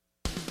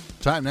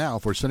Time now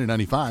for Sunny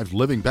 95's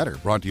Living Better,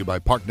 brought to you by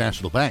Park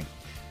National Bank.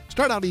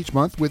 Start out each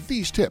month with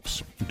these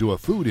tips. Do a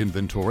food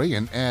inventory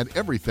and add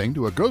everything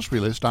to a grocery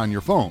list on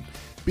your phone.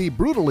 Be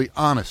brutally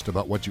honest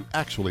about what you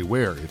actually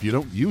wear. If you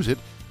don't use it,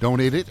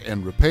 donate it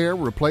and repair,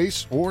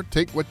 replace, or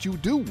take what you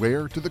do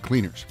wear to the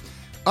cleaners.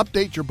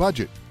 Update your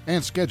budget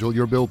and schedule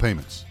your bill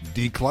payments.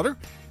 Declutter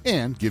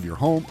and give your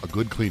home a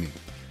good cleaning.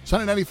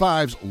 Sunny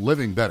 95's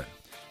Living Better,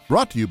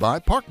 brought to you by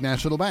Park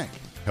National Bank,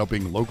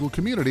 helping local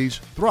communities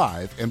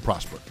thrive and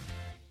prosper.